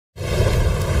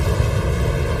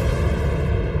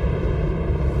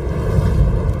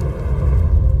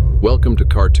to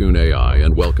Cartoon AI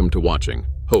and welcome to watching.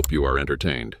 Hope you are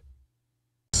entertained.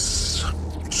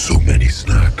 So many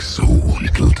snacks, so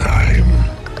little time.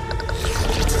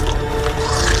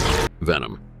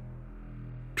 Venom.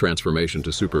 Transformation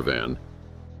to Supervan.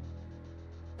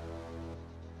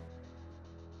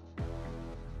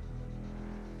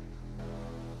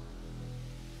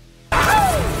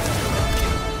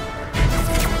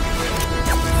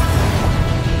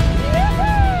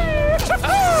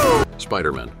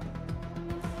 Spider-Man.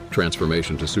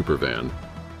 Transformation to Supervan.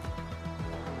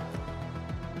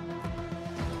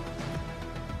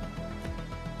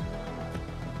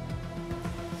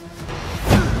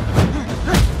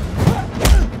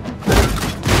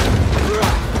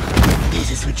 This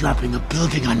is for dropping a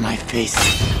building on my face.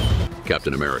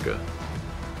 Captain America.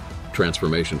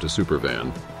 Transformation to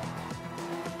Supervan.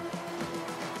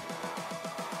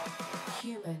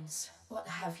 Humans, what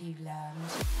have you learned?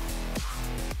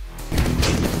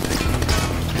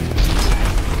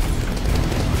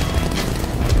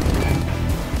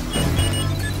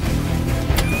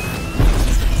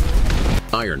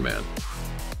 Iron Man.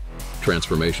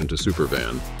 Transformation to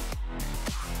Supervan.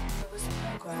 I was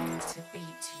programmed to beat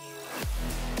you.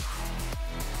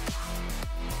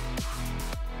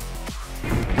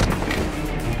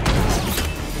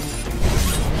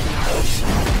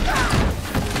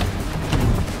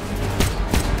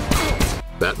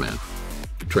 Batman.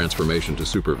 Transformation to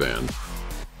Supervan.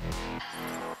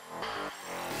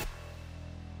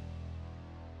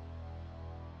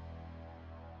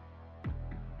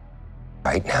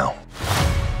 Right now.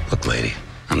 Look, lady,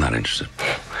 I'm not interested.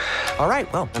 All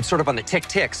right, well, I'm sort of on the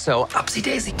tick-tick, so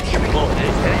upsy-daisy. Here we go.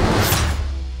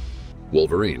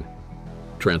 Wolverine.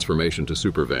 Transformation to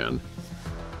Supervan.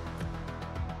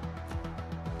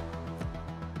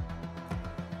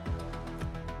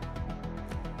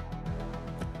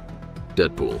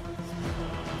 Deadpool.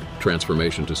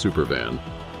 Transformation to Supervan.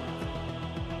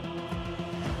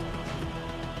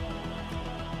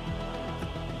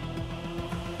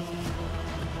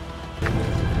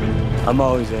 I'm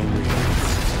always angry.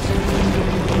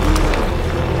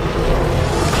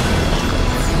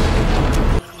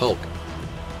 Hulk.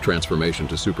 Transformation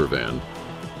to Supervan.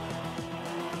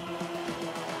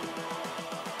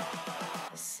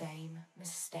 The same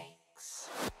mistakes.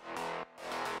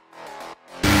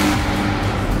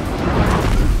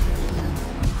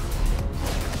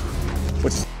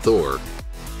 What's Thor.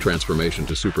 Transformation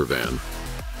to Supervan.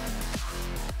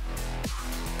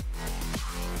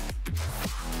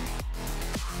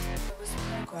 I was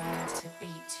programmed to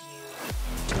beat you.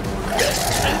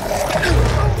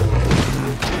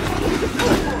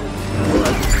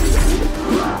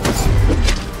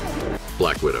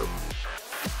 Black Widow.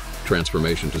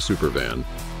 Transformation to Supervan.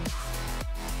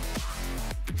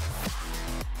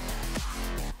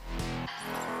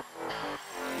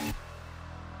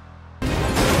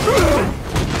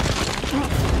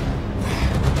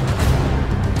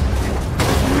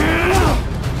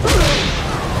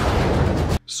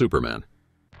 Superman.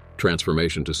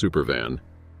 Transformation to Supervan.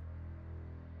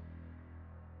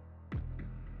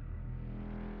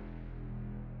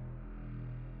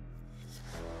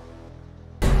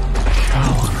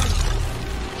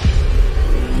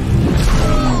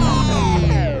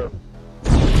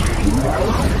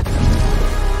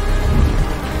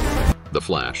 The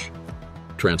Flash.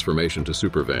 Transformation to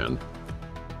Supervan.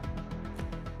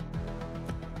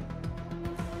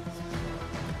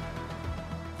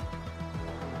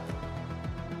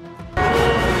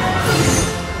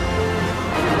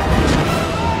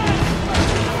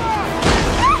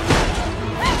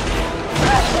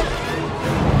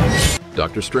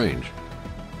 Doctor Strange.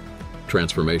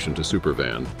 Transformation to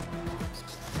Supervan.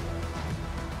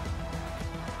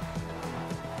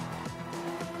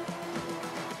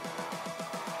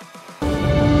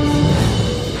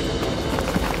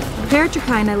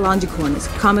 Paratrichina longicornis,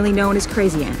 commonly known as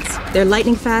crazy ants. They're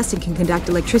lightning fast and can conduct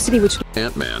electricity, which...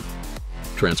 Ant-Man.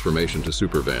 Transformation to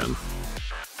Supervan.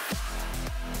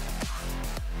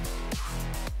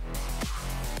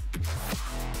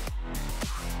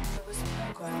 I was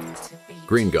programmed to beat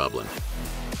Green Goblin.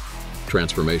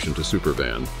 Transformation to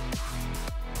Supervan.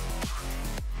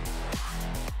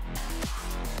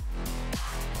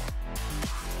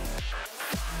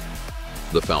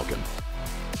 The Falcon.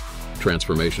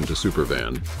 Transformation to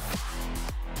Supervan.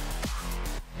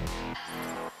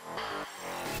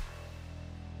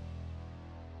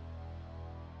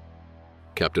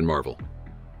 Captain Marvel.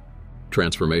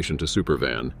 Transformation to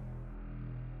Supervan.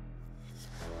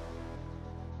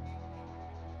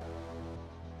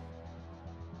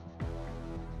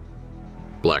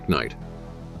 Black Knight.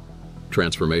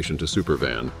 Transformation to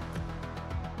Supervan.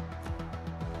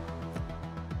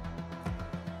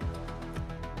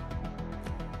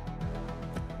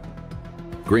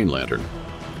 Green Lantern.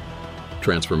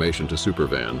 Transformation to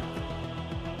Supervan.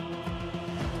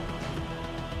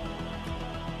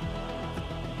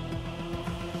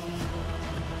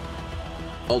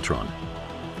 Ultron.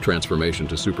 Transformation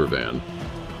to Supervan.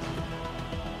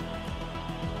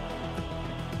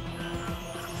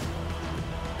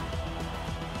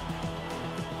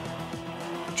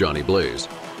 Johnny Blaze.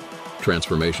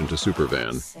 Transformation to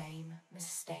Supervan. Same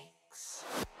mistakes.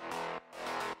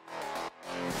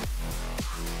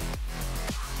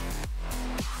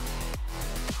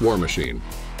 War Machine.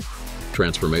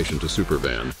 Transformation to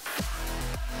Supervan. It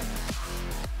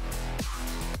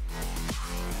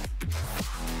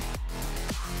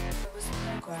was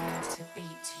programmed to beat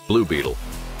you. Blue Beetle.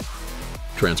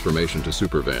 Transformation to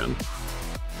Supervan.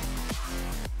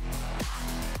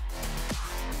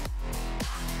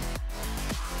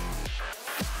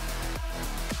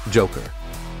 Joker.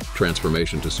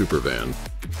 Transformation to Supervan.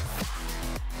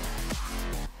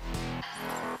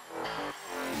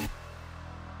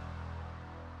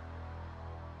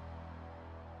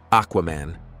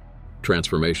 Aquaman.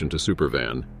 Transformation to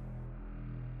Supervan.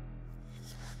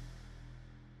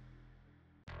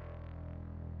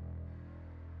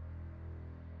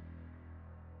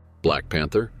 Black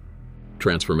Panther.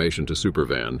 Transformation to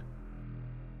Supervan.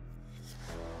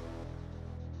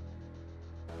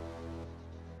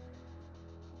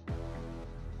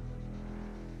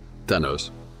 Thanos.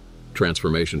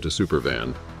 Transformation to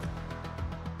Supervan.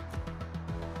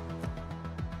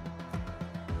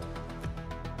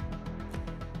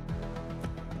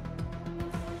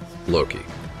 Loki.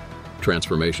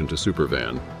 Transformation to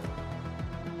Supervan.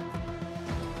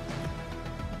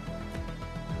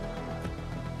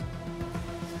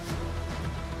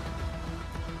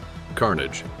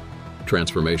 Carnage.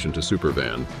 Transformation to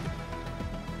Supervan.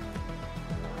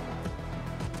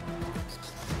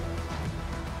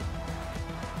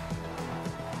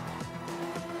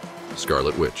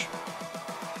 Scarlet Witch.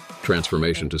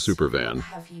 Transformation to Supervan.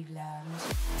 Have you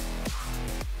learned?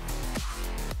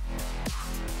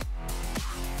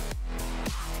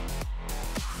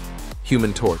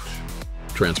 Human Torch.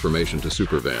 Transformation to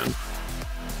Supervan.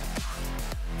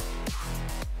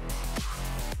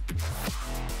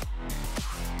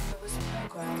 It was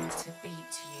programmed to beat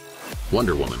you.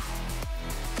 Wonder Woman.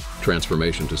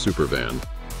 Transformation to Supervan.